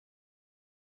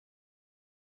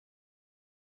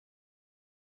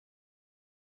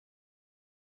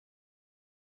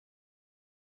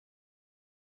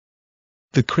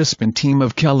The Crispin team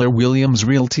of Keller Williams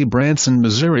Realty Branson,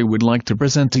 Missouri would like to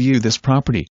present to you this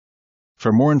property.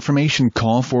 For more information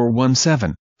call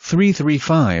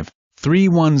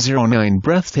 417-335-3109.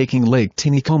 Breathtaking Lake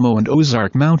Taneycomo and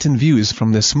Ozark mountain views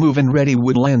from this move-in ready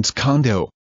Woodlands Condo.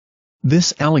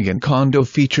 This elegant condo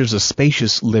features a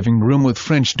spacious living room with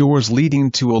French doors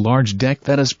leading to a large deck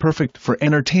that is perfect for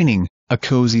entertaining, a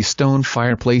cozy stone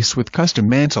fireplace with custom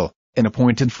mantel, an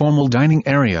appointed formal dining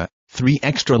area, 3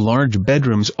 extra large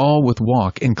bedrooms all with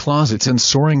walk-in closets and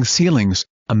soaring ceilings,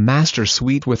 a master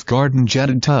suite with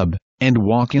garden-jetted tub, and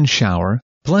walk-in shower,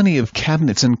 plenty of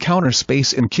cabinets and counter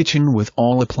space in kitchen with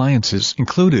all appliances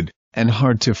included, and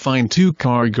hard-to-find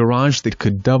 2-car garage that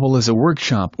could double as a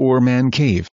workshop or man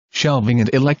cave, shelving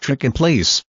and electric in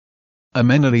place.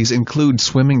 Amenities include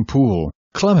swimming pool,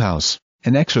 clubhouse,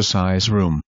 and exercise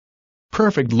room.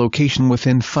 Perfect location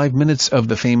within 5 minutes of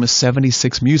the famous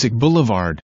 76 Music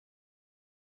Boulevard.